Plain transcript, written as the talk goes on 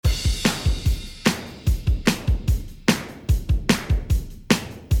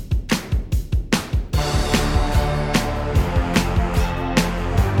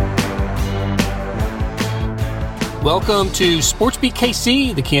Welcome to SportsBeat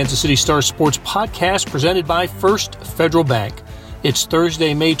KC, the Kansas City Star Sports podcast presented by First Federal Bank. It's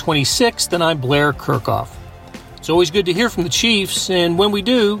Thursday, May 26th, and I'm Blair Kirchhoff. It's always good to hear from the Chiefs, and when we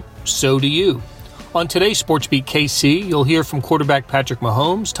do, so do you. On today's SportsBeat KC, you'll hear from quarterback Patrick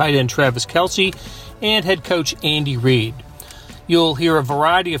Mahomes, tight end Travis Kelce, and head coach Andy Reid. You'll hear a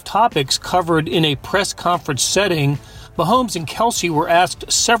variety of topics covered in a press conference setting. Mahomes and Kelce were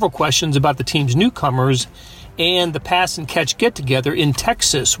asked several questions about the team's newcomers and the pass and catch get-together in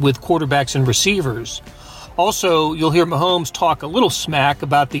Texas with quarterbacks and receivers. Also, you'll hear Mahomes talk a little smack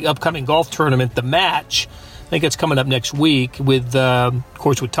about the upcoming golf tournament, The Match. I think it's coming up next week with, of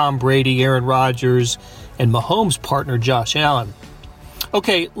course, with Tom Brady, Aaron Rodgers, and Mahomes' partner, Josh Allen.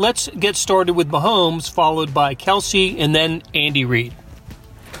 Okay, let's get started with Mahomes, followed by Kelce, and then Andy Reid.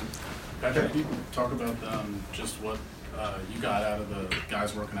 Patrick, can you talk about just what you got out of the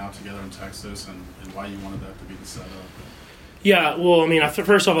guys working out together in Texas and why you wanted that to be the setup? Yeah, well, I mean,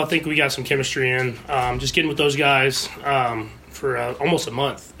 first off, I think we got some chemistry in. Just getting with those guys for almost a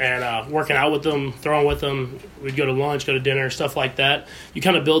month and working out with them, throwing with them. We'd go to lunch, go to dinner, stuff like that. You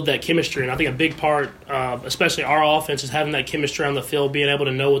kind of build that chemistry, and I think a big part, especially our offense, is having that chemistry on the field, being able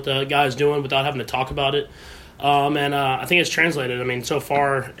to know what the guy's doing without having to talk about it. I think it's translated. I mean, so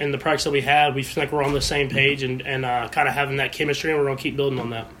far in the practice that we had, we feel like we're on the same page and kind of having that chemistry, and we're going to keep building on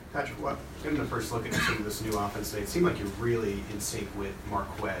that. Patrick, getting the first look at some of this new offense today, it seemed like you're really in sync with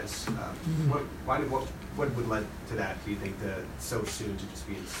Marquez. What would lead to that, do you think, so soon to just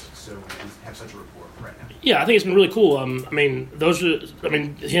be so and have such a rapport right now? Yeah, I think it's been really cool. Him,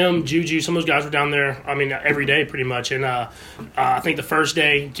 Juju, some of those guys were down there, every day pretty much. And I think the first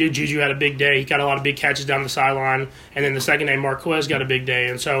day, Juju had a big day. He got a lot of big catches down the sideline. And then the second day, Marquez got a big day.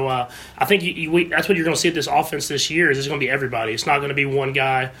 And so I think that's what you're going to see at this offense this year is it's going to be everybody. It's not going to be one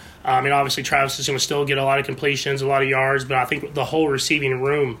guy. Obviously, Travis is going to still get a lot of completions, a lot of yards, but I think the whole receiving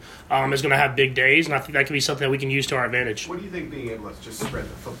room is going to have big days, and I think that could be something that we can use to our advantage. What do you think being able to just spread the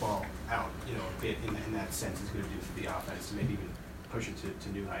football out, a bit in that sense is going to do for the offense to maybe even push it to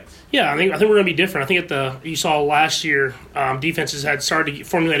new heights? Yeah, I think we're going to be different. I think you saw last year, defenses had started to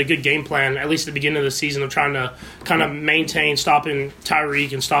formulate a good game plan, at least at the beginning of the season, of trying to kind of maintain stopping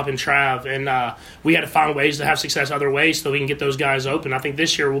Tyreek and stopping Trav. And we had to find ways to have success other ways so we can get those guys open. I think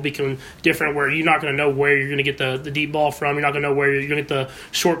this year will become different where you're not going to know where you're going to get the deep ball from. You're not going to know where you're going to get the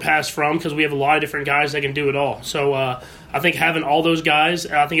short pass from because we have a lot of different guys that can do it all. So I think having all those guys,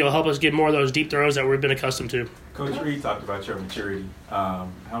 I think it'll help us get more of those deep throws that we've been accustomed to. Coach Reid talked about your maturity.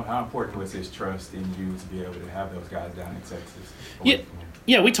 How important was his trust in you to be able to have those guys down in Texas?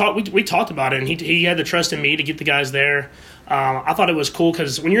 Yeah, we talked about it, and he had the trust in me to get the guys there. I thought it was cool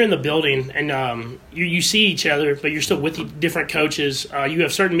because when you're in the building and you see each other, but you're still with different coaches, you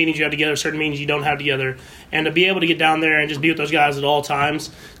have certain meetings you have together, certain meetings you don't have together. And to be able to get down there and just be with those guys at all times,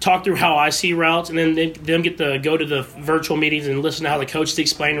 talk through how I see routes, and then them get to go to the virtual meetings and listen to how the coaches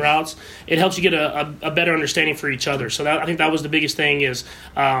explain routes, it helps you get a better understanding for each other. So I think that was the biggest thing is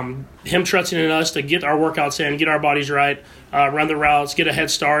him trusting in us to get our workouts in, get our bodies right, run the routes, get a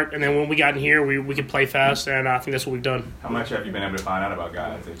head start, and then when we got in here, we could play fast, and I think that's what we've done. How much have you been able to find out about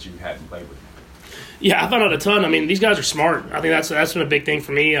guys that you hadn't played with? Yeah, I found out a ton. These guys are smart. I think that's been a big thing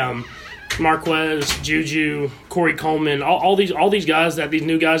for me. Marquez, Juju, Corey Coleman, all these guys these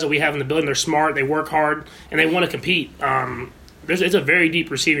new guys that we have in the building, they're smart, they work hard, and they want to compete. It's a very deep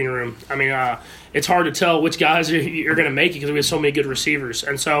receiving room. It's hard to tell which guys you're going to make it because we have so many good receivers.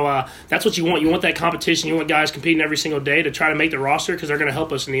 And so that's what you want. You want that competition. You want guys competing every single day to try to make the roster because they're going to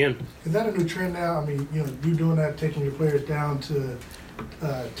help us in the end. Is that a new trend now? You doing that, taking your players down to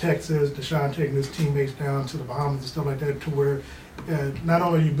Texas, Deshaun taking his teammates down to the Bahamas and stuff like that, to where not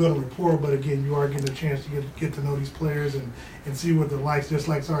only are you building rapport, but again, you are getting a chance to get to know these players and see what the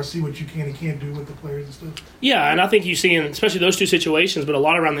dislikes are, see what you can and can't do with the players and stuff. Yeah, and I think you see, especially those two situations, but a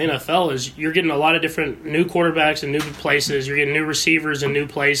lot around the NFL is you're getting a lot of different new quarterbacks and new places. You're getting new receivers in new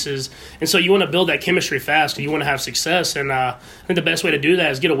places. And so you want to build that chemistry fast. You want to have success. And I think the best way to do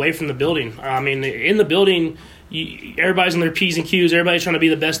that is get away from the building. In the building, everybody's in their P's and Q's. Everybody's trying to be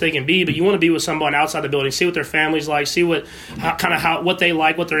the best they can be, but you want to be with someone outside the building, see what their family's like, see what they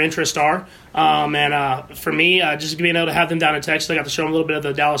like, what their interests are. For me, just being able to have them down in Texas, I got to show them a little bit of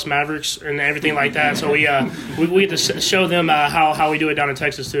the Dallas Mavericks and everything like that. So we get to show them how we do it down in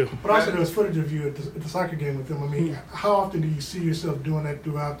Texas too. But also there was footage of you at the soccer game with them. How often do you see yourself doing that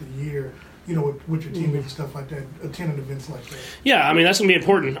throughout the year? With your teammates and stuff like that, attending events like that? Yeah, that's going to be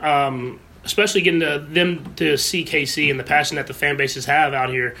important. especially getting them to see KC and the passion that the fan bases have out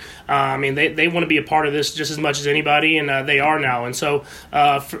here. I mean, they want to be a part of this just as much as anybody, and they are now. And so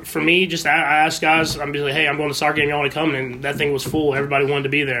for me, just I asked guys, I'm just like, hey, I'm going to Star game, y'all want to come? And that thing was full. Everybody wanted to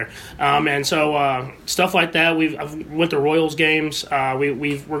be there. And so stuff like that. I've went to Royals games. We're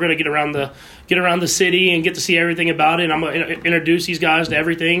going to get around the city and get to see everything about it. And I'm going to introduce these guys to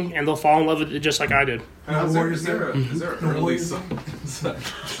everything, and they'll fall in love with it just like I did. Is there early? Sorry,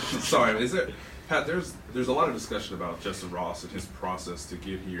 Pat? There's a lot of discussion about Justin Ross and his process to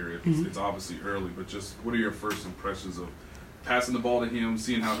get here. It's obviously early, but just what are your first impressions of passing the ball to him,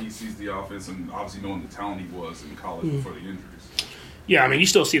 seeing how he sees the offense, and obviously knowing the talent he was in college before the injuries? Yeah, I mean, you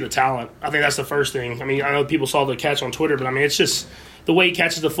still see the talent. I think that's the first thing. I mean, I know people saw the catch on Twitter, but I mean, it's just the way he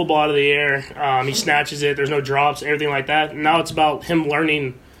catches the football out of the air. He snatches it. There's no drops, everything like that. And now it's about him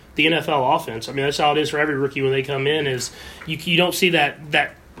learning the NFL offense. I mean, that's how it is for every rookie when they come in. Is you don't see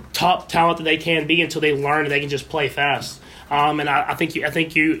that top talent that they can be until they learn and they can just play fast. And I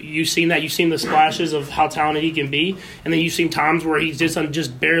think you've seen that. You've seen the splashes of how talented he can be, and then you've seen times where he's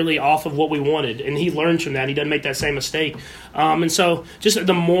just barely off of what we wanted, and he learns from that. He doesn't make that same mistake. And so just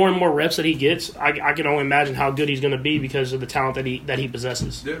the more and more reps that he gets, I can only imagine how good he's going to be because of the talent that he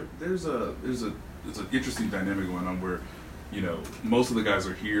possesses. There's an interesting dynamic going on where, most of the guys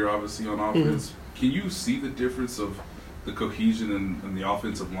are here, obviously, on offense. Can you see the difference of the cohesion in the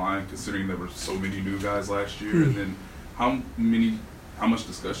offensive line, considering there were so many new guys last year? And then how much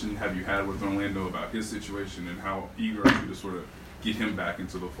discussion have you had with Orlando about his situation, and how eager are you to sort of get him back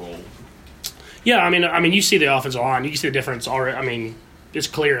into the fold? Yeah, I mean, you see the offensive line. You can see the difference already. I mean, it's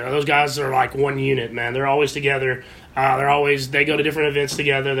clear. Those guys are like one unit, man. They're always together. They go to different events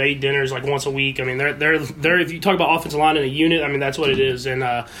together. They eat dinners like once a week. I mean, they're if you talk about offensive line in a unit, I mean, that's what it is. And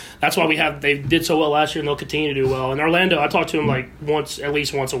that's why they did so well last year, and they'll continue to do well. And Orlando, I talk to him like at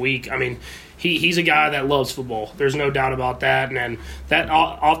least once a week. I mean, he's a guy that loves football. There's no doubt about that. And then that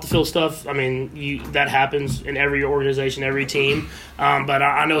off the field stuff, I mean, that happens in every organization, every team. But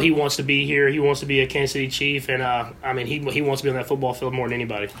I know he wants to be here. He wants to be a Kansas City Chief, and I mean, he wants to be on that football field more than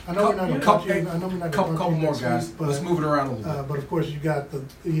anybody. I know we're not going to talk to you. I know we're not going to couple more guys. But let's move it around a little bit. But of course, you got the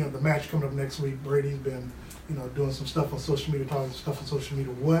match coming up next week. Brady's been doing some stuff on social media, talking stuff on social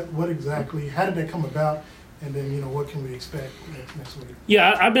media. What exactly? How did that come about? And then, what can we expect next week?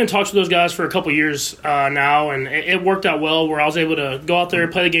 Yeah, I've been in talks with those guys for a couple years now, and it worked out well where I was able to go out there,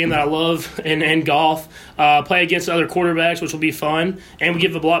 play the game that I love and golf, play against other quarterbacks, which will be fun, and we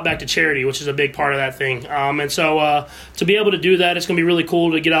give a lot back to charity, which is a big part of that thing. And so to be able to do that, it's going to be really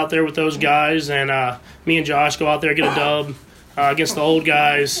cool to get out there with those guys, and me and Josh go out there, get a dub. Against the old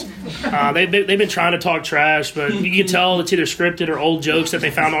guys. They've been trying to talk trash, but you can tell it's either scripted or old jokes that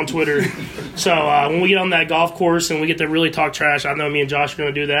they found on Twitter. So when we get on that golf course and we get to really talk trash, I know me and Josh are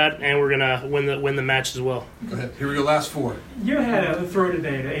going to do that, and we're going to win the match as well. Go ahead. Here we go, last four. You had a throw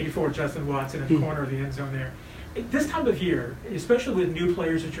today to 84 Justin Watson in the corner of the end zone there. This time of year, especially with new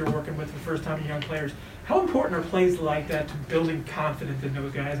players that you're working with for the first time, young players, how important are plays like that to building confidence in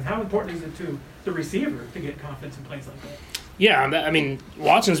those guys, and how important is it to the receiver to get confidence in plays like that? Yeah, I mean,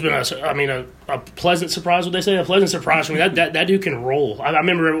 Watson's been a pleasant surprise. What they say, a pleasant surprise for me. That dude can roll. I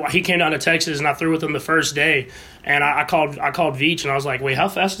remember he came down to Texas and I threw with him the first day, and I called Veach and I was like, wait, how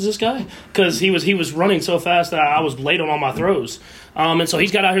fast is this guy? Because he was running so fast that I was late on all my throws. And so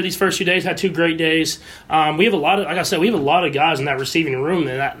he's got out here these first few days, had 2 great days. We have a lot of, like I said, we have a lot of guys in that receiving room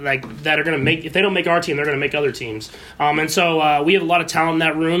that are going to make, if they don't make our team, they're going to make other teams. And so we have a lot of talent in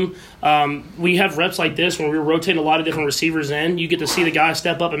that room. We have reps like this when we're rotating a lot of different receivers in. You get to see the guy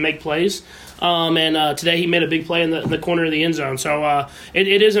step up and make plays. And today he made a big play in the corner of the end zone. So it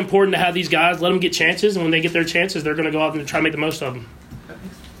is important to have these guys, let them get chances, and when they get their chances, they're going to go out and try to make the most of them.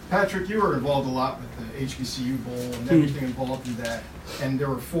 Patrick, you were involved a lot with the HBCU Bowl and everything involved in that, and there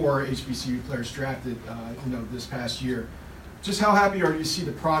were 4 HBCU players drafted, this past year. Just how happy are you to see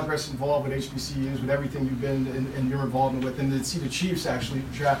the progress involved with HBCUs, with everything you've been in your involvement with, and to see the Chiefs actually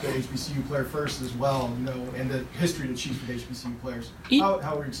draft an HBCU player first as well, and the history of the Chiefs with HBCU players?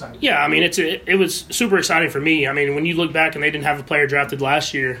 How were you excited? Yeah, I mean, it was super exciting for me. I mean, when you look back and they didn't have a player drafted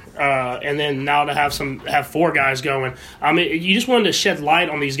last year, and then now to have 4 guys going, I mean, you just wanted to shed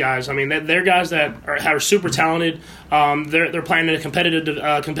light on these guys. I mean, they're guys that are super talented. They're playing in a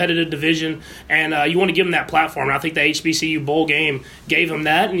competitive division, and you want to give them that platform. And I think the HBCU Bowl game gave them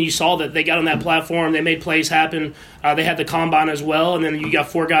that, and you saw that they got on that platform. They made plays happen. They had the combine as well, and then you got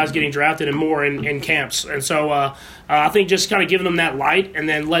 4 guys getting drafted and more in camps. And so I think just kind of giving them that light and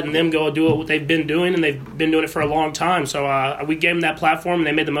then letting them go do what they've been doing, and they've been doing it for a long time. So we gave them that platform, and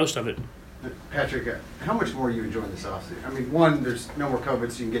they made the most of it. Patrick, how much more are you enjoying this offseason? I mean, one, there's no more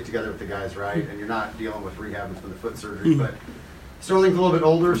COVID, so you can get together with the guys, right? And you're not dealing with rehab from the foot surgery. But Sterling's a little bit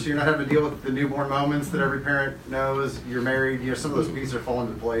older, so you're not having to deal with the newborn moments that every parent knows. You're married, some of those pieces are falling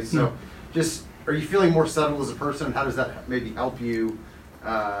into place. So just, are you feeling more settled as a person? And how does that maybe help you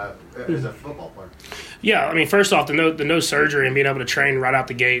as a football player? Yeah, I mean, first off, the no surgery and being able to train right out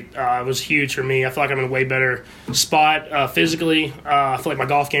the gate was huge for me. I feel like I'm in a way better spot physically. I feel like my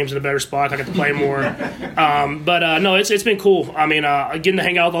golf game's in a better spot. I get to play more. No, it's been cool. I mean, getting to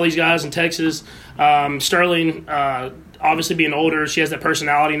hang out with all these guys in Texas. Sterling, obviously being older, she has that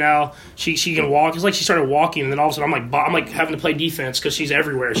personality now. She can walk. It's like she started walking, and then all of a sudden I'm like having to play defense because she's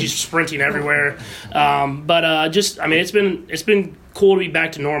everywhere. She's sprinting everywhere. It's been cool to be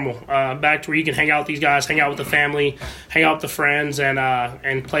back to normal, back to where you can hang out with these guys, hang out with the family, hang out with the friends,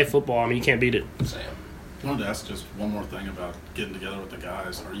 and play football. I mean, you can't beat it. Sam, I wanted to ask just one more thing about getting together with the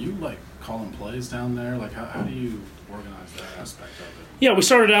guys. Are you like calling plays down there? Like, how do you organize that aspect of it? Yeah, we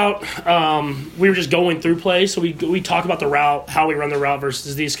started out, we were just going through plays, so we talk about the route, how we run the route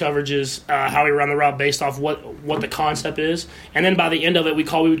versus these coverages, how we run the route based off what the concept is, and then by the end of it, we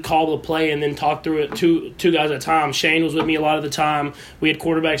would call the play and then talk through it two guys at a time. Shane was with me a lot of the time. We had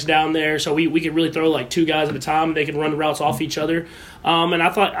quarterbacks down there, so we could really throw like two guys at a time. They could run the routes off each other, and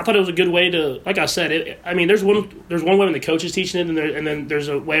I thought it was a good way to, like I said, there's one way when the coach is teaching it, and then there's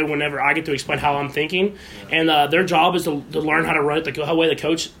a way whenever I get to explain how I'm thinking, and their job is to learn how to run it the way the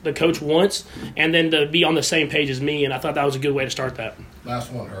coach wants, and then to be on the same page as me. And I thought that was a good way to start that.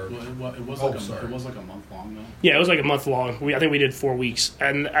 Last one, Herb. Well, it was like a month long though. Yeah, it was like a month long. I think we did 4 weeks,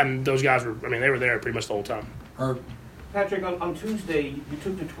 and those guys were. I mean, they were there pretty much the whole time. Herb. Patrick, on Tuesday, you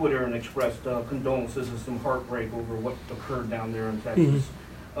took to Twitter and expressed condolences and some heartbreak over what occurred down there in Texas.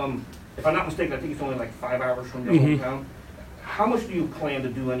 If I'm not mistaken, I think it's only like 5 hours from your hometown. How much do you plan to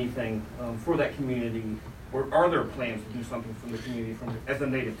do anything for that community? Or are there plans to do something from the community as a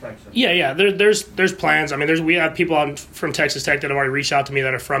native Texan? Yeah. There's plans. I mean, we have people from Texas Tech that have already reached out to me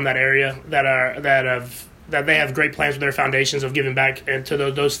that are from that area that they have great plans with their foundations of giving back to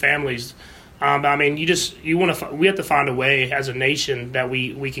those families. I mean, we have to find a way as a nation that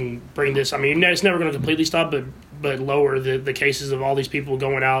we can bring this. I mean, it's never going to completely stop, but lower the cases of all these people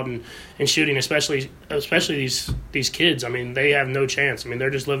going out and shooting, especially these kids. I mean, they have no chance. I mean, they're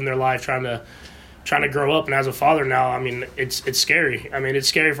just living their life trying to grow up, and as a father now, I mean, it's scary. I mean, it's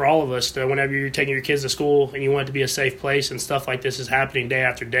scary for all of us to whenever you're taking your kids to school and you want it to be a safe place, and stuff like this is happening day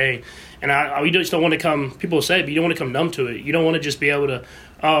after day. And we just don't want to come. People say it, but you don't want to come numb to it. You don't want to just be able to,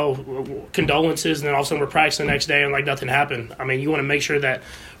 condolences, and then all of a sudden we're practicing the next day and like nothing happened. I mean, you want to make sure that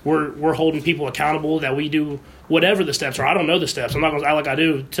we're holding people accountable, that we do whatever the steps are. I don't know the steps. I'm not going to act like I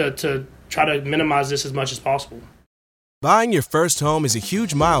do to try to minimize this as much as possible. Buying your first home is a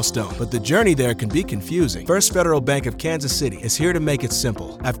huge milestone, but the journey there can be confusing. First Federal Bank of Kansas City is here to make it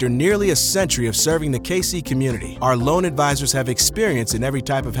simple. After nearly a century of serving the KC community, our loan advisors have experience in every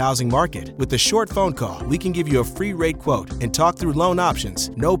type of housing market. With a short phone call, we can give you a free rate quote and talk through loan options.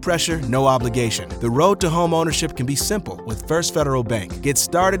 No pressure, no obligation. The road to home ownership can be simple with First Federal Bank. Get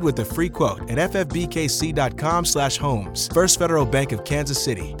started with a free quote at ffbkc.com/homes. First Federal Bank of Kansas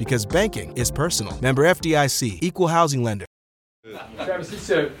City, because banking is personal. Member FDIC, Equal Housing Lender. Travis, it's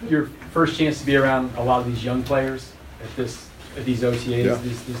your first chance to be around a lot of these young players at these OTAs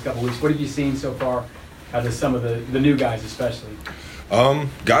these couple weeks. What have you seen so far out of some of the new guys, especially?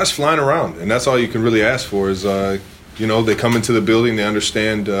 Guys flying around, and that's all you can really ask for is, they come into the building, they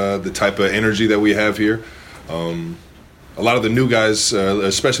understand the type of energy that we have here. A lot of the new guys,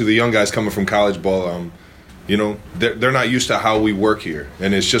 especially the young guys coming from college ball, they're not used to how we work here,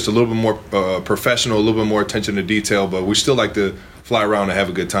 and it's just a little bit more professional, a little bit more attention to detail, but we still like to fly around and have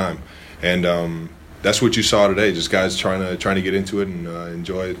a good time. And that's what you saw today, just guys trying to get into it and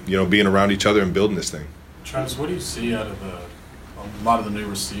enjoy being around each other and building this thing. Travis, what do you see out of a lot of the new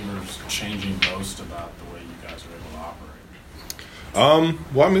receivers changing most about the way you guys are able to operate?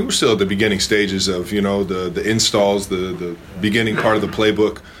 Well, I mean, we're still at the beginning stages of the installs, the beginning part of the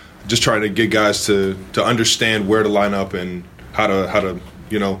playbook. Just trying to get guys to understand where to line up and how to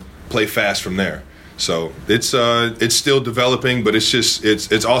play fast from there. So it's still developing, but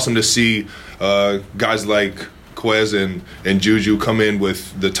it's awesome to see guys like Quez and Juju come in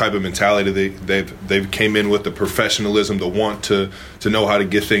with the type of mentality they've came in with, the professionalism, the want to know how to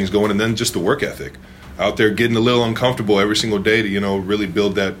get things going, and then just the work ethic. Out there getting a little uncomfortable every single day to really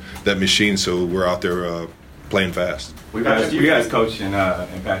build that machine. So we're out there playing fast. You guys coached and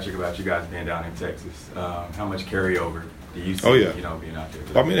Patrick about you guys being down in Texas. How much carryover do you see? Being out there?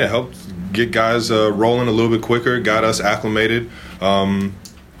 I mean, it helped get guys rolling a little bit quicker, got us acclimated.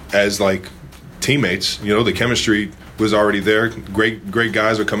 as like teammates. You know, the chemistry was already there. Great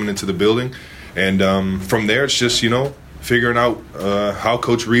guys are coming into the building, and from there it's just, you know, figuring out how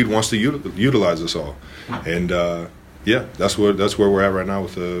Coach Reed wants to utilize us all, and yeah, that's where we're at right now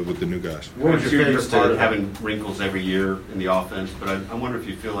with the new guys. What was your favorite part of having wrinkles every year in the offense? But I wonder if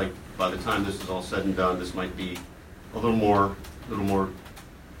you feel like by the time this is all said and done, this might be a little more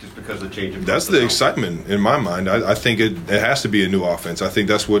just because of the change of. That's the excitement in my mind. I think it has to be a new offense. I think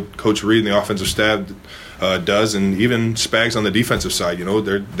that's what Coach Reed and the offensive staff does, and even Spags on the defensive side. You know,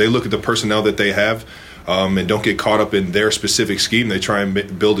 they look at the personnel that they have. And don't get caught up in their specific scheme. They try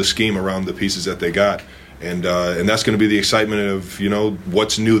and build a scheme around the pieces that they got, and that's going to be the excitement of, you know,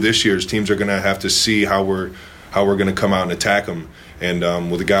 what's new this year. Is teams are going to have to see how we're going to come out and attack them.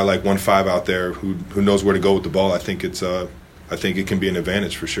 And with a guy like 1-5 out there who knows where to go with the ball, I think it can be an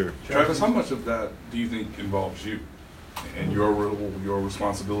advantage for sure. Travis, how much of that do you think involves you and your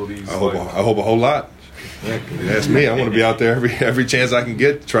responsibilities? I hope a whole lot. Yeah, that's me. I want to be out there every chance I can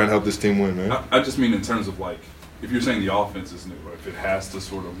get to try and help this team win, man. I just mean in terms of, like, if you're saying the offense is new, or if it has to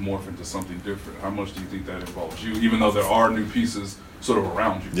sort of morph into something different, how much do you think that involves you, even though there are new pieces sort of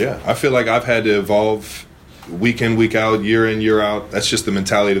around you? Yeah, I feel like I've had to evolve week in, week out, year in, year out. That's just the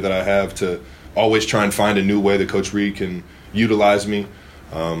mentality that I have, to always try and find a new way that Coach Reed can utilize me.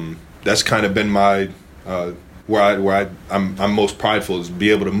 That's kind of been my where I'm most prideful, is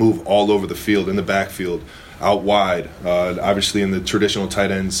be able to move all over the field, in the backfield, out wide, obviously in the traditional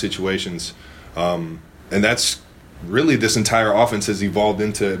tight end situations. And that's really, this entire offense has evolved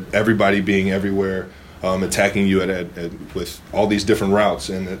into everybody being everywhere, attacking you with all these different routes.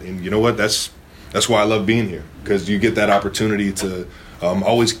 And you know what? That's why I love being here, because you get that opportunity to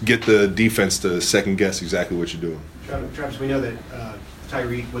always get the defense to second guess exactly what you're doing. Travis, we know that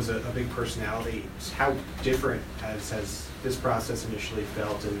Tyreek was a big personality. How different has this process initially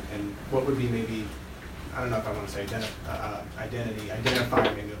felt, and what would be maybe, I don't know if I want to say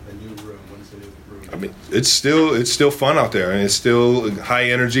identifying maybe of the new room? What is the new room? I mean, it's still fun out there, and it's still high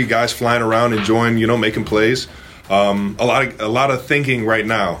energy, guys flying around, enjoying, you know, making plays. A lot of thinking right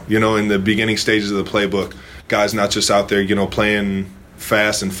now, you know, in the beginning stages of the playbook. Guys not just out there, you know, playing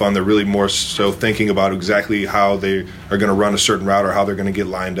fast and fun. They're really more so thinking about exactly how they are going to run a certain route, or how they're going to get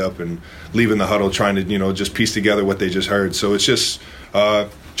lined up, and leaving the huddle trying to, you know, just piece together what they just heard. So it's just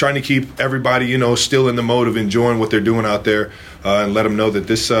trying to keep everybody, you know, still in the mode of enjoying what they're doing out there, and let them know that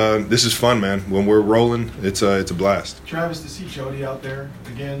this is fun, man. When we're rolling, it's a blast. Travis, to see Jody out there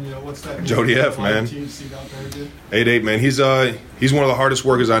again, you know, what's that? Jody F, man. 8'8", man. He's one of the hardest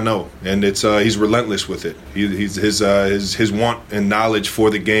workers I know, and he's relentless with it. His want and knowledge for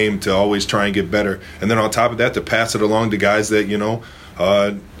the game to always try and get better, and then on top of that, to pass it along to guys that, you know,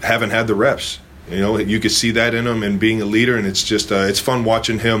 haven't had the reps. You know, you could see that in him, and being a leader, and it's just it's fun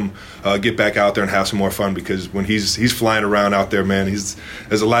watching him get back out there and have some more fun, because when he's flying around out there, man,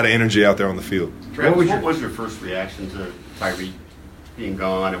 there's a lot of energy out there on the field. Travis, what was your first reaction to Tyreek being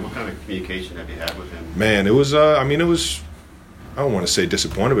gone, and what kind of communication have you had with him? Man, it was I don't want to say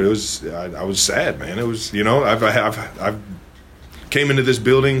disappointed, but it was I was sad, man. It was, you know, I've came into this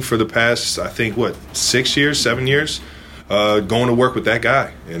building for the past, I think, 7 years. Going to work with that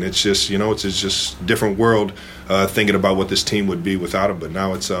guy, and it's just, you know, it's just a different world, thinking about what this team would be without him. But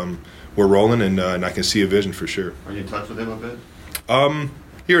now it's we're rolling, and I can see a vision for sure. Are you in touch with him a bit?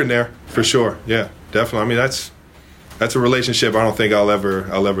 Here and there, for sure. Yeah, definitely. I mean, that's a relationship I don't think I'll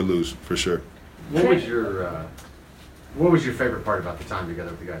ever lose, for sure. What was your favorite part about the time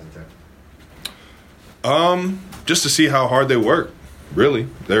together with the guys in Texas? Just to see how hard they work. Really,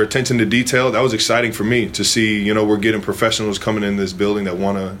 their attention to detail, that was exciting for me to see. You know, we're getting professionals coming in this building that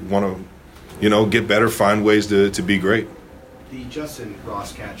want to, you know, get better, find ways to be great. The Justin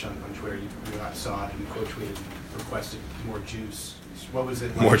Ross catch on Twitter, you saw it, and Coach tweeted requested more juice. What was it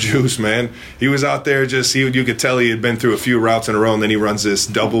like? More juice, man. He was out there you could tell he had been through a few routes in a row, and then he runs this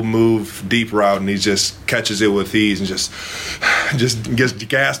double move deep route, and he just catches it with ease and just gets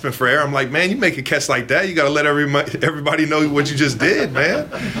gasping for air. I'm like, man, you make a catch like that, you got to let everybody know what you just did, man.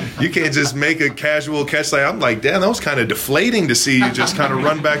 You can't just make a casual catch like. I'm like, damn, that was kind of deflating to see you just kind of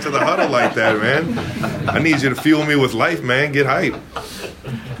run back to the huddle like that, man. I need you to fuel me with life, man. Get hype.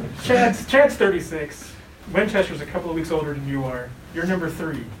 Chad's 36. Winchester's a couple of weeks older than you are. You're number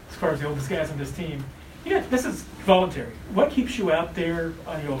 3 as far as the oldest guys on this team. Yeah, this is voluntary. What keeps you out there,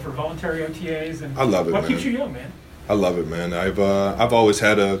 for voluntary OTAs? And I love it, What man. keeps you young, man? I love it, man. I've always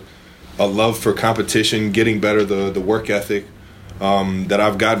had a love for competition, getting better, the work ethic that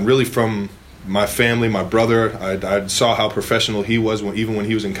I've gotten really from my family, my brother. I saw how professional he was even when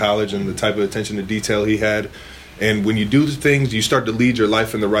he was in college, and the type of attention to detail he had. And when you do the things, you start to lead your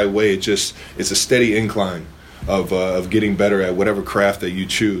life in the right way. It's a steady incline of getting better at whatever craft that you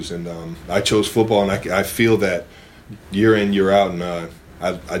choose. And I chose football, and I feel that year in, year out, and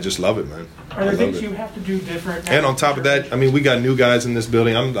I just love it, man. Are there things you have to do different? And on top of that, I mean, we got new guys in this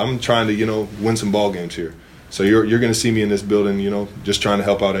building. I'm trying to, win some ball games here. So you're going to see me in this building, just trying to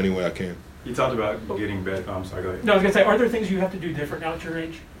help out any way I can. You talked about getting better. I'm sorry, go ahead. No, I was going to say, are there things you have to do different now at your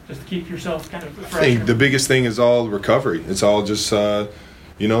age, just to keep yourself kind of fresh? I think the biggest thing is all recovery. It's all just,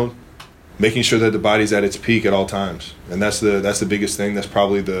 making sure that the body's at its peak at all times. And that's the biggest thing. That's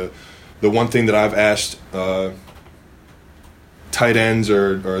probably the one thing that I've asked tight ends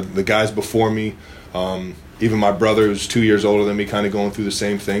or the guys before me, even my brother who's 2 years older than me, kind of going through the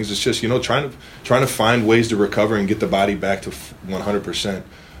same things. It's just, trying to find ways to recover and get the body back to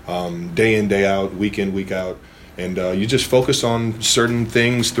 100%, day in, day out, week in, week out. And you just focus on certain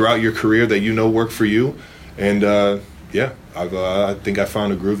things throughout your career that work for you. And, I think I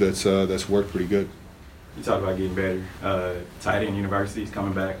found a groove that's worked pretty good. You talked about getting better. Tight end university is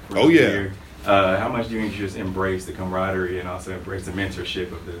coming back for another year. How much do you think you just embrace the camaraderie and also embrace the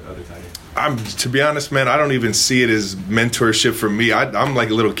mentorship of the other tight ends? To be honest, man, I don't even see it as mentorship for me. I'm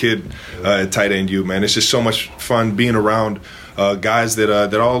like a little kid at tight end U, man. It's just so much fun being around guys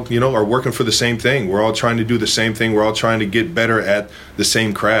that all are working for the same thing. We're all trying to do the same thing. We're all trying to get better at the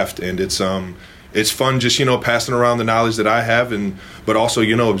same craft, and it's fun just passing around the knowledge that I have, but also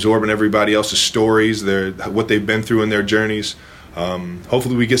absorbing everybody else's stories, what they've been through in their journeys.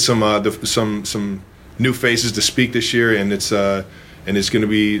 Hopefully we get some new faces to speak this year, and it's going to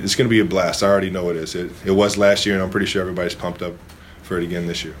be a blast. I already know it is. It was last year, and I'm pretty sure everybody's pumped up for it again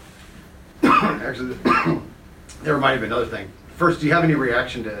this year. Actually, there might have been another thing. First, do you have any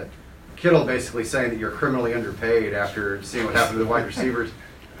reaction to Kittle basically saying that you're criminally underpaid after seeing what happened to the wide receivers?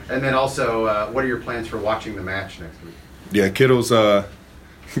 And then also, what are your plans for watching the match next week? Yeah, Kittle's. I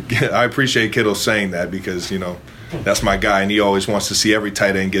appreciate Kittle saying that because that's my guy, and he always wants to see every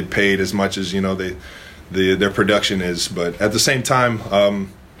tight end get paid as much as their production is. But at the same time,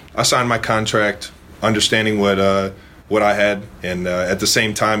 I signed my contract understanding what I had, and at the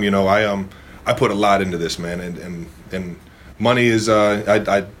same time, I put a lot into this, man, and money is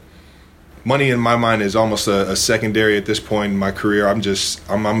money in my mind is almost a secondary at this point in my career. I'm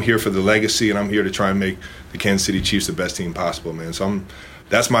here for the legacy, and I'm here to try and make the Kansas City Chiefs the best team possible, man. So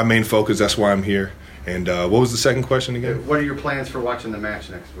that's my main focus. That's why I'm here. And what was the second question again? What are your plans for watching the match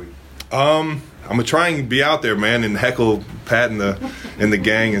next week? I'm gonna try and be out there, man, and heckle Pat and the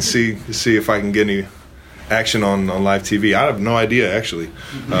gang and see if I can get any action on live TV. I have no idea, actually.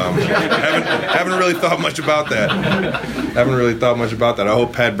 Haven't really thought much about that. I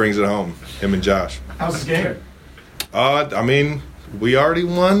hope Pat brings it home, him and Josh. How's the game? I mean, we already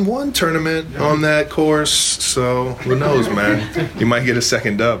won one tournament on that course, so who knows, man? You might get a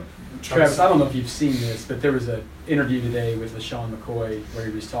second dub. Travis, I don't know if you've seen this, but there was an interview today with LaShawn McCoy where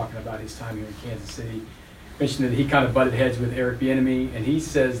he was talking about his time here in Kansas City. Mentioned that he kind of butted heads with Eric Bieniemy, and he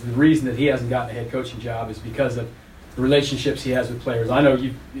says the reason that he hasn't gotten a head coaching job is because of the relationships he has with players. I know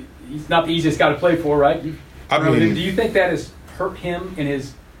he's not the easiest guy to play for, right? Do you think that has hurt him in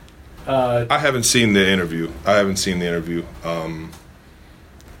his I haven't seen the interview.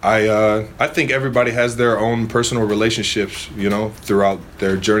 I think everybody has their own personal relationships, throughout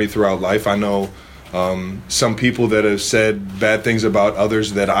their journey throughout life. I know some people that have said bad things about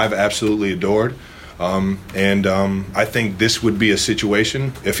others that I've absolutely adored. I think this would be a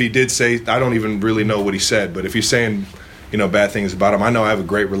situation. If he did say, I don't even really know what he said, but if he's saying, bad things about him, I know I have a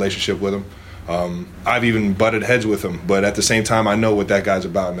great relationship with him. I've even butted heads with him, but at the same time, I know what that guy's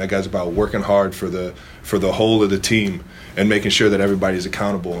about. And that guy's about working hard for the whole of the team and making sure that everybody's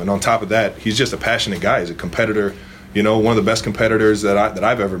accountable. And on top of that, he's just a passionate guy. He's a competitor. One of the best competitors that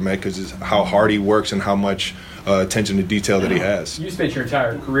I've ever met because of how hard he works and how much attention to detail that he has. You spent your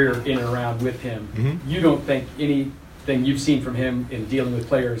entire career in and around with him. Mm-hmm. You don't think anything you've seen from him in dealing with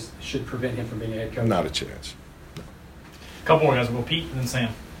players should prevent him from being a head coach? Not a chance. A couple more guys. We'll go Pete and then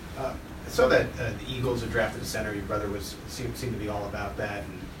Sam. I saw that the Eagles had drafted a center. Your brother seemed to be all about that.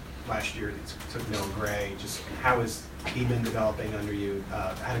 And last year they took Noah Gray. Just how has he been developing under you?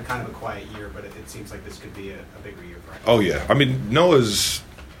 Had a kind of a quiet year, but it seems like this could be a bigger year for him. Oh yeah, I mean Noah's,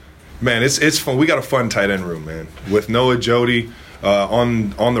 man, it's fun. We got a fun tight end room, man. With Noah, Jody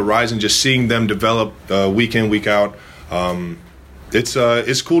on the rise, and just seeing them develop week in, week out.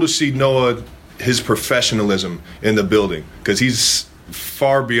 It's cool to see Noah, his professionalism in the building, because he's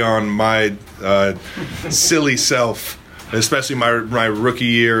far beyond my silly self. Especially my rookie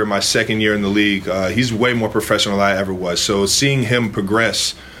year and my second year in the league, he's way more professional than I ever was. So seeing him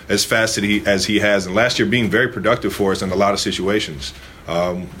progress as fast as he has. And last year being very productive for us in a lot of situations,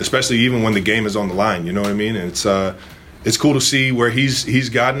 especially even when the game is on the line. You know what I mean? And it's cool to see where he's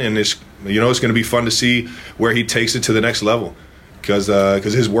gotten, and it's going to be fun to see where he takes it to the next level. Because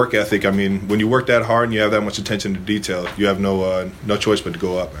his work ethic, I mean, when you work that hard and you have that much attention to detail, you have no choice but to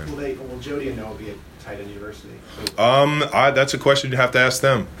go up, man. Will Jody and Noah be at Tight End University? That's a question you have to ask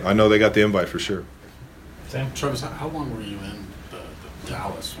them. I know they got the invite for sure. Sam? Travis, how long were you in the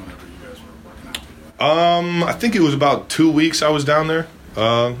Dallas whenever you guys were working out? I think it was about 2 weeks I was down there,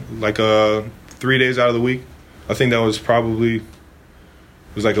 3 days out of the week. I think that was probably, it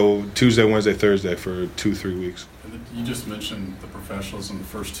was like a Tuesday, Wednesday, Thursday for 2-3 weeks. You just mentioned the professionals in the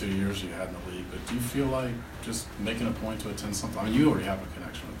first 2 years you had in the league, but do you feel like just making a point to attend something? I mean, you already have a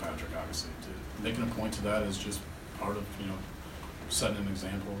connection with Patrick, obviously. Making a point to that is just part of, setting an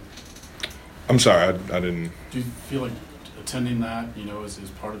example. I'm sorry, I didn't. Do you feel like attending that, is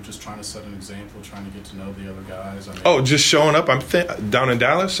part of just trying to set an example, trying to get to know the other guys? I mean, just showing up. Down in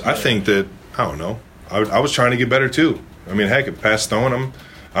Dallas. Yeah. I think that, I don't know. I was trying to get better too. I mean, heck, if Pat's throwing,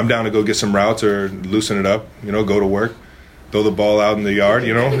 I'm down to go get some routes or loosen it up. Go to work, throw the ball out in the yard.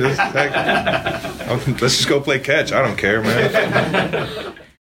 Let's just go play catch. I don't care, man.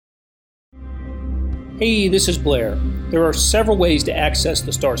 Hey, this is Blair. There are several ways to access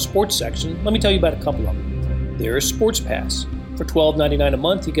the Star Sports section. Let me tell you about a couple of them. There is Sports Pass. For $12.99 a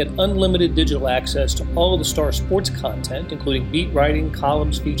month, you get unlimited digital access to all of the Star Sports content, including beat writing,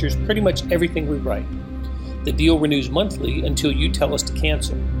 columns, features, pretty much everything we write. The deal renews monthly until you tell us to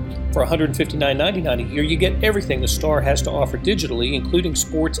cancel. For $159.99 a year, you get everything the Star has to offer digitally, including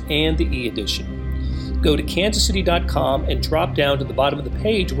sports and the e-edition. Go to kansascity.com and drop down to the bottom of the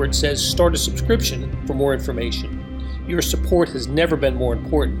page where it says Start a Subscription for more information. Your support has never been more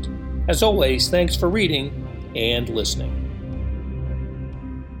important. As always, thanks for reading and listening.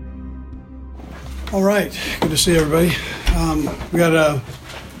 All right, good to see everybody. We got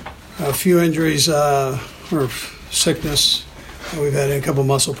a few injuries or sickness. We've had a couple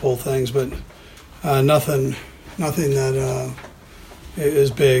muscle pull things, but nothing that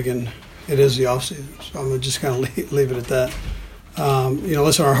is big, and it is the off season. So I'm gonna just kind of leave it at that.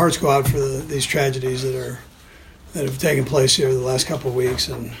 Listen, our hearts go out for these tragedies that have taken place here the last couple of weeks,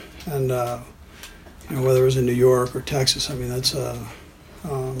 and whether it was in New York or Texas. I mean, it's a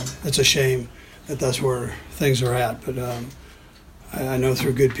shame that that's where things are at. But I know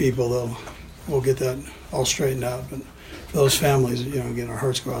through good people we'll get that all straightened out. But for those families, again, our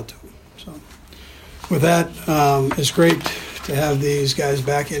hearts go out to them. So with that, it's great to have these guys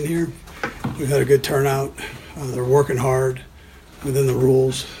back in here. We've had a good turnout. They're working hard within the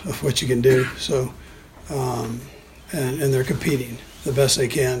rules of what you can do. So, and they're competing the best they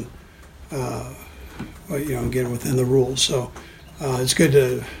can. Again, within the rules. So it's good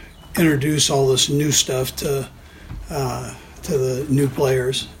to introduce all this new stuff to the new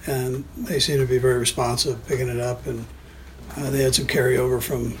players, and they seem to be very responsive, picking it up, and they had some carryover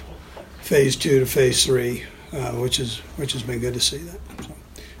from phase 2 to phase 3, which has been good to see that. So,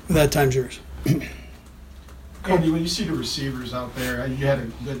 with that, time's yours. Cody, when you see the receivers out there, you had a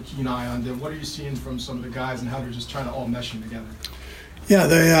good keen eye on them. What are you seeing from some of the guys and how they're just trying to all mesh them together? Yeah,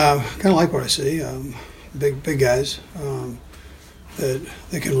 they kind of like what I see. Big guys that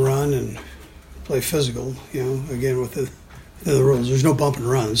they can run and play physical. Again with the rules, there's no bump and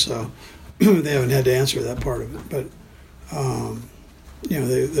run, so they haven't had to answer that part of it. But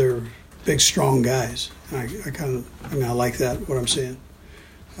they're big, strong guys. I like that. What I'm seeing.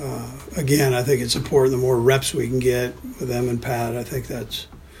 Again, I think it's important. The more reps we can get with them and Pat, I think that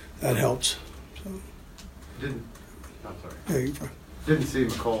helps. So. Didn't see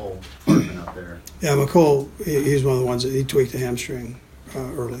McCole Hartman up there. Yeah, McCole, he's one of the ones that he tweaked the hamstring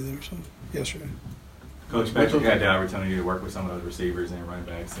early there, so yesterday. Coach, Patrick had the opportunity to work with some of those receivers and running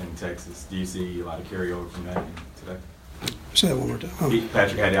backs in Texas. Do you see a lot of carryover from that today? Say that one more time.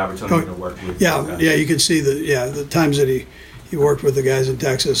 Patrick had the opportunity to work with. Yeah, you can see the times that he worked with the guys in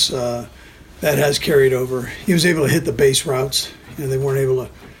Texas. That has carried over. He was able to hit the base routes. They weren't able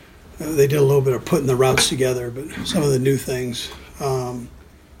to. They did a little bit of putting the routes together, but some of the new things,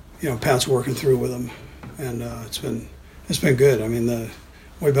 Pat's working through with them, and it's been good. I mean, the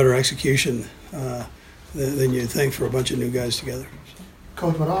way better execution than you'd think for a bunch of new guys together.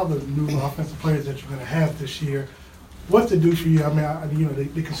 Coach, with all the new offensive players that you're going to have this year, what's it do for you? I mean,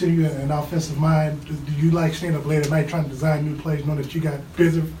 they consider you an offensive mind. Do you like staying up late at night trying to design new plays, knowing that you got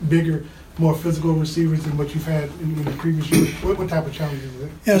bigger, more physical receivers than what you've had in the previous years? What type of challenges is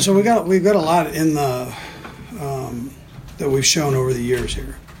it? Yeah, so we've got a lot in the that we've shown over the years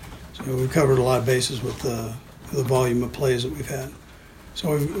here. So we've covered a lot of bases with the volume of plays that we've had.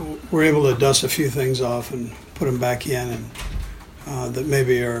 So we're able to dust a few things off and put them back in, and that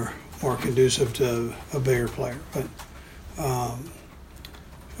maybe are more conducive to a bigger player. But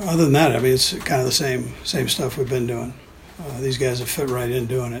other than that, I mean, it's kind of the same stuff we've been doing. These guys have fit right in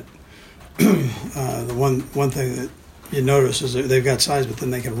doing it. The one thing that you notice is that they've got size, but then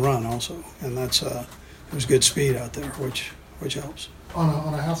they can run also, and there's good speed out there, which helps.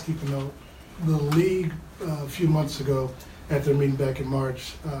 On a housekeeping note, the league a few months ago at their meeting back in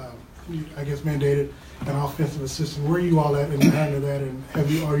March, I guess mandated an offensive assistant. Where are you all at in the hand of that, and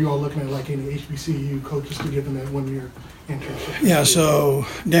are you all looking at like any HBCU coaches to give them that 1 year internship? Yeah, so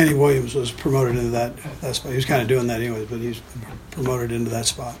Danny Williams was promoted into that spot. He was kind of doing that anyways, but he's promoted into that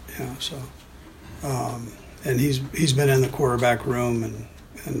spot. Yeah, so and he's been in the quarterback room and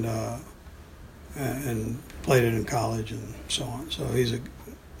played it in college and so on. So he's a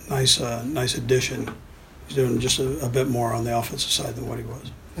nice addition. He's doing just a bit more on the offensive side than what he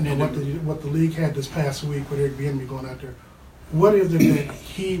was. And then what the league had this past week with Eric Bieniemy going out there, what is it that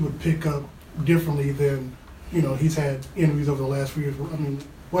he would pick up differently than, he's had interviews over the last few years? I mean,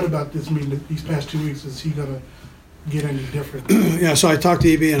 what about this meeting these past 2 weeks? Is he going to get any different? Yeah, so I talked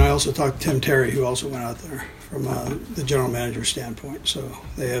to EB, and I also talked to Tim Terry, who also went out there from the general manager standpoint. So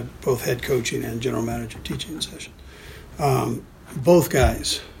they have both head coaching and general manager teaching session. Both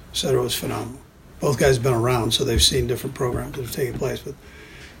guys said it was phenomenal. Both guys have been around, so they've seen different programs that have taken place, but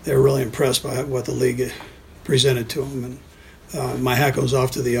they were really impressed by what the league presented to them. And my hat goes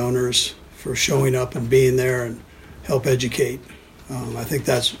off to the owners for showing up and being there and help educate. I think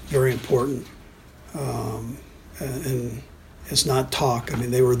that's very important. And it's not talk. I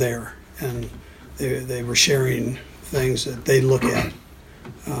mean, they were there, and they were sharing things that they look at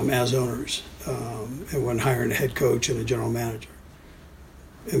as owners, and when hiring a head coach and a general manager.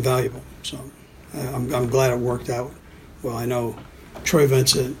 Invaluable. So I'm glad it worked out. Well, I know Troy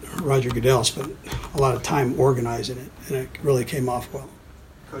Vincent, Roger Goodell spent a lot of time organizing it, and it really came off well.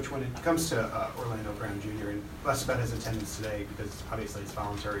 Coach, when it comes to Orlando Brown Jr., and less about his attendance today, because obviously it's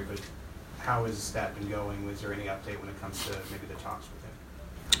voluntary, but how has that been going? Was there any update when it comes to maybe the talks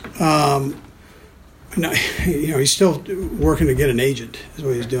with him? No, he's still working to get an agent, is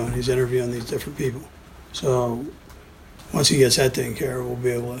what he's doing. He's interviewing these different people. So once he gets that taken care of, we'll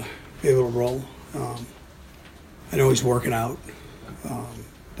be able to roll. I know he's working out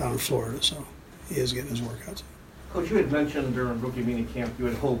down in Florida, so he is getting his workouts. Coach, you had mentioned during rookie mini camp you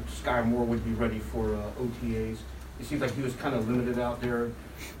had hoped Sky Moore would be ready for OTAs. It seems like he was kind of limited out there.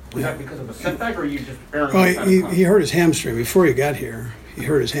 Was that because of a setback, or are you just erring? Well, he hurt his hamstring before he got here. He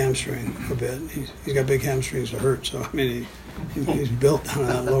hurt his hamstring a bit. He's got big hamstrings to hurt, so I mean he's built down on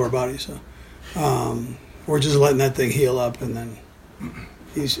that lower body. So we're just letting that thing heal up, and then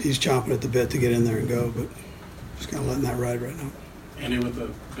he's chomping at the bit to get in there and go, but just kind of letting that ride right now. Andy, with the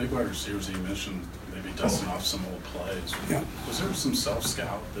big wide receivers you mentioned, maybe dusting off some old plays. Yeah. Was there some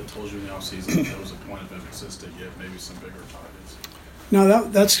self-scout that told you in the offseason that there was a point of emphasis to get maybe some bigger targets? No,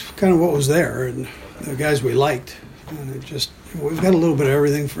 that's kind of what was there, and the guys we liked. And we've got a little bit of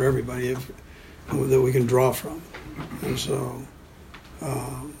everything for everybody that we can draw from. And so,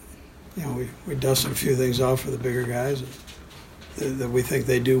 we dusted a few things off for the bigger guys that we think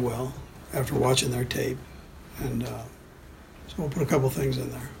they do well after watching their tape. And so we'll put a couple things in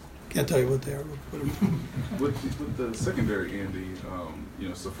there. Can't tell you what they are. We'll put them in. With the secondary, Andy,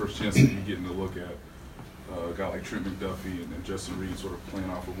 it's the first chance that you're getting to look at a guy like Trent McDuffie and Justin Reed sort of playing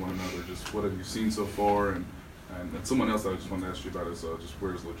off of one another. Just what have you seen so far? And someone else I just wanted to ask you about is just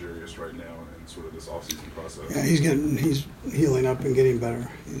where's L'Jarius right now and sort of this offseason process? Yeah, he's healing up and getting better.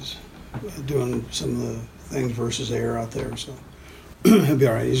 He's doing some of the things versus air out there, so he'll be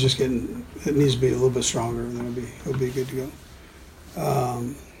all right. He's just it needs to be a little bit stronger, and then he'll be good to go.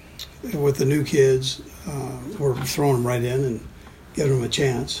 With the new kids, we're throwing them right in and giving them a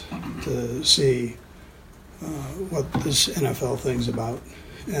chance to see what this NFL thing's about.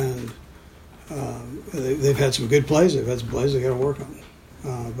 And they've had some good plays. They've had some plays they got to work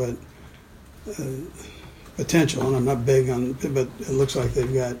on. But potential, and I'm not big on, but it looks like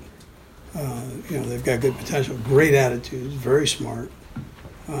they've got, they've got good potential, great attitudes, very smart,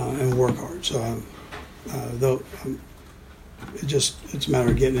 and work hard. So it's a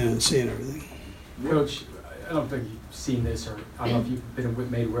matter of getting in and seeing everything. Coach, I don't think you've seen this, or I don't know if you've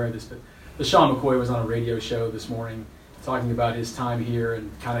been made aware of this, but LeSean McCoy was on a radio show this morning talking about his time here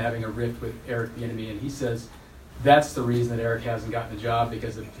and kind of having a rift with Eric Bieniemy, and he says that's the reason that Eric hasn't gotten the job,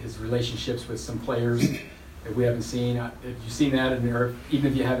 because of his relationships with some players that we haven't seen. Have you seen that? And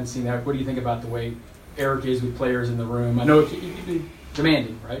even if you haven't seen that, what do you think about the way Eric is with players in the room? I know it can be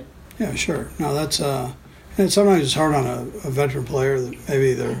demanding, right? Yeah, sure. No, that's And sometimes it's hard on a veteran player that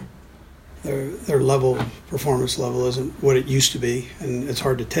maybe their level, performance level isn't what it used to be, and it's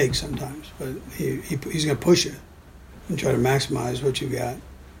hard to take sometimes. But he's going to push you and try to maximize what you got.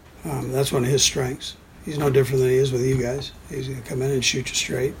 That's one of his strengths. He's no different than he is with you guys. He's going to come in and shoot you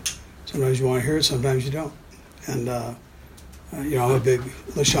straight. Sometimes you want to hear it, sometimes you don't. And I'm a big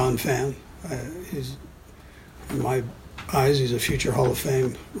LeSean fan. He's, in my eyes, he's a future Hall of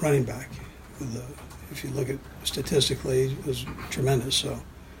Fame running back. If you look at statistically, he was tremendous. So,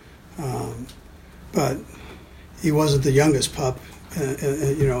 but he wasn't the youngest pup,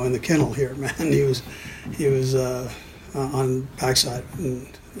 in the kennel here, man. He was on backside, and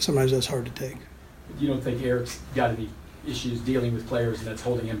sometimes that's hard to take. You don't think Eric's got to be issues dealing with players, and that's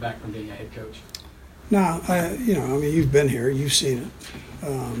holding him back from being a head coach? No, you've been here, you've seen it,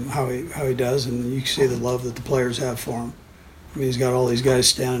 how he does, and you see the love that the players have for him. I mean, he's got all these guys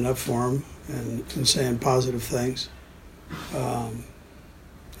standing up for him and saying positive things.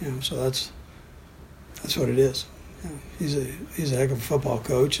 So that's what it is. He's a heck of a football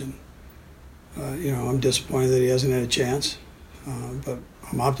coach, and I'm disappointed that he hasn't had a chance, but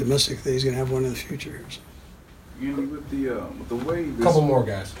I'm optimistic that he's going to have one in the future here. So. Andy, with the way this, couple more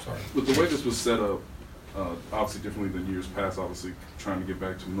guys. Sorry. With the way this was set up, obviously differently than years past. Obviously, trying to get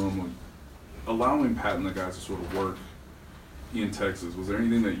back to normal, allowing Pat and the guys to sort of work in Texas. Was there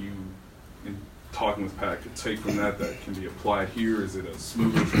anything that you, in talking with Pat, could take from that can be applied here? Is it a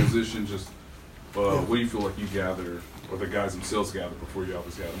smoother transition? Just what do you feel like you gather, or the guys themselves gather, before you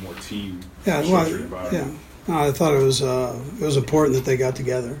obviously had a more team structured environment? I thought it was important that they got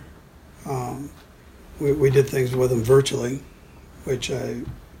together. We did things with them virtually, which I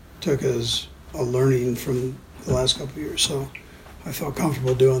took as a learning from the last couple of years. So I felt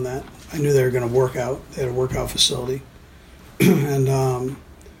comfortable doing that. I knew they were going to work out. They had a workout facility. And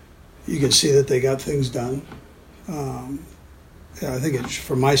you can see that they got things done. I think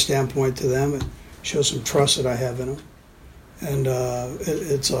from my standpoint to them, it shows some trust that I have in them. And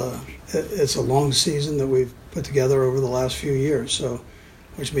it's a long season that we've put together over the last few years, so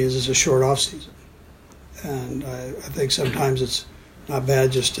which means it's a short off season. And I think sometimes it's not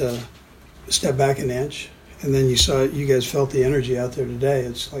bad just to step back an inch. And then you guys felt the energy out there today.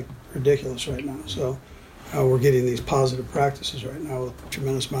 It's like ridiculous right now. So we're getting these positive practices right now with a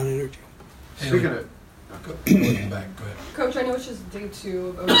tremendous amount of energy. Speaking of, go ahead. Coach, I know it's just day 2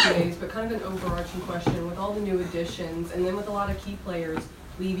 of OTAs, but kind of an overarching question with all the new additions and then with a lot of key players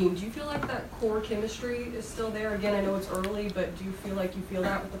leaving, do you feel like that core chemistry is still there? Again, I know it's early, but do you feel like you feel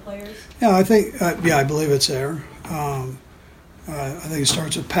that with the players? Yeah, I think, I believe it's there. I think it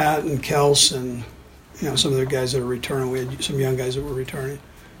starts with Pat and Kels and, some of the guys that are returning. We had some young guys that were returning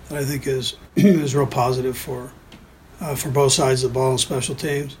that I think is real positive for both sides of the ball and special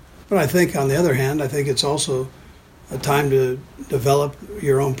teams. But I think, on the other hand, I think it's also a time to develop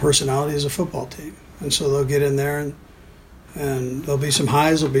your own personality as a football team. And so they'll get in there and there'll be some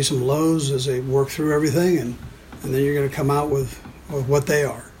highs, there'll be some lows as they work through everything, and then you're going to come out with what they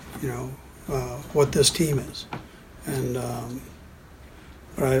are, what this team is. And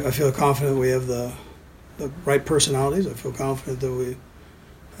but I feel confident we have the right personalities. I feel confident that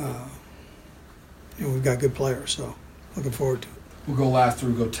we've got good players. So looking forward to it. We'll go last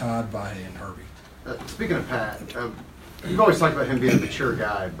through. Go Todd, Vahe, and Herbie. Speaking of Pat, you've always talked about him being a mature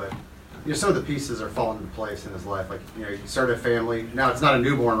guy, but some of the pieces are falling into place in his life. Like, he started a family. Now it's not a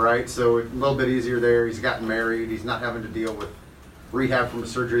newborn, right? So a little bit easier there. He's gotten married. He's not having to deal with rehab from a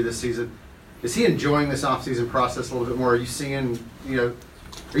surgery this season. Is he enjoying this off-season process a little bit more? Are you seeing,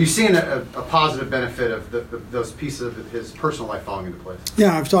 a positive benefit of those pieces of his personal life falling into place?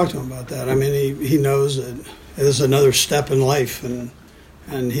 Yeah, I've talked to him about that. I mean, he knows that it is another step in life, and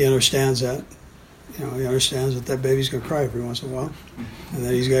he understands that. He understands that baby's going to cry every once in a while, and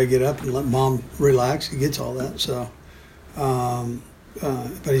then he's got to get up and let mom relax. He gets all that. So,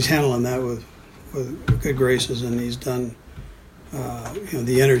 but he's handling that with good graces, and he's done.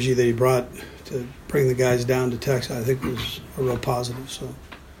 The energy that he brought to bring the guys down to Texas, I think, was a real positive. So,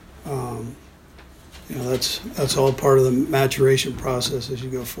 that's all part of the maturation process as you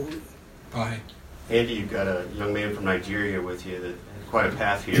go forward. Bye. Andy, you've got a young man from Nigeria with you that had quite a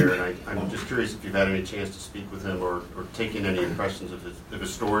path here, and I'm just curious if you've had any chance to speak with him or taken any impressions of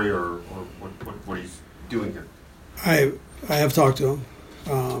his story or what he's doing here. I have talked to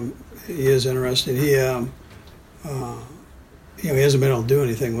him. He is interested. He hasn't been able to do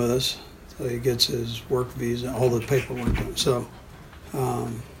anything with us, so he gets his work visa, all the paperwork done. So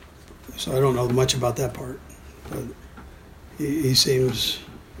I don't know much about that part, but he seems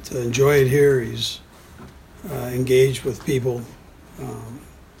to enjoy it here. He's engaged with people.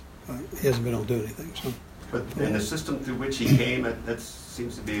 He hasn't been able to do anything. So But in the system through which he came, that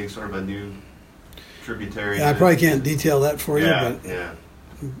seems to be sort of a new tributary. Yeah, I probably can't detail that for you, but yeah.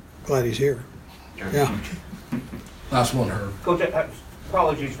 I'm glad he's here. Yeah. Last one, Herb. Coach,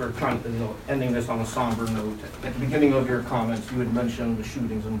 apologies for trying to, ending this on a somber note. At the beginning of your comments, you had mentioned the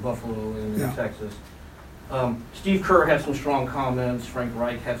shootings in Buffalo and in Texas. Steve Kerr had some strong comments. Frank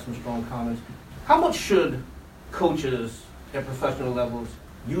Reich had some strong comments. How much should coaches at professional levels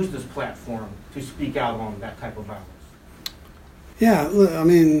use this platform to speak out on that type of violence? Yeah, I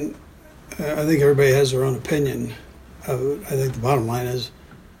mean, I think everybody has their own opinion. I think the bottom line is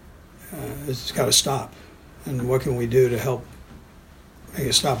it's got to stop. And what can we do to help make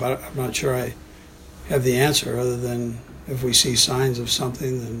it stop? I'm not sure I have the answer other than if we see signs of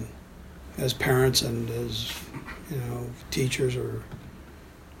something, then as parents and as teachers or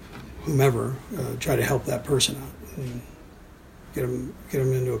whomever, try to help that person out and get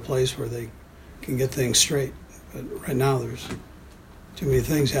them into a place where they can get things straight. But right now there's too many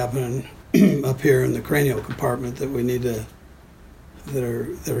things happening up here in the cranial compartment that we need to that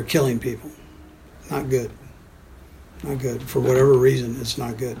are killing people. Not good. Not good. For whatever reason, it's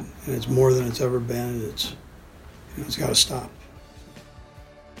not good. And it's more than it's ever been, and it's got to stop.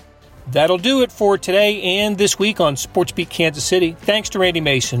 That'll do it for today and this week on SportsBeat Kansas City. Thanks to Randy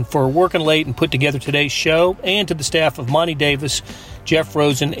Mason for working late and put together today's show, and to the staff of Monty Davis, Jeff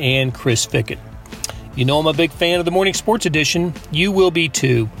Rosen, and Chris Fickett. You know I'm a big fan of the Morning Sports Edition. You will be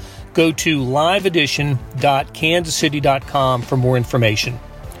too. Go to liveedition.kansascity.com for more information.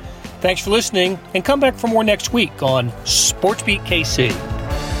 Thanks for listening, and come back for more next week on SportsBeat KC.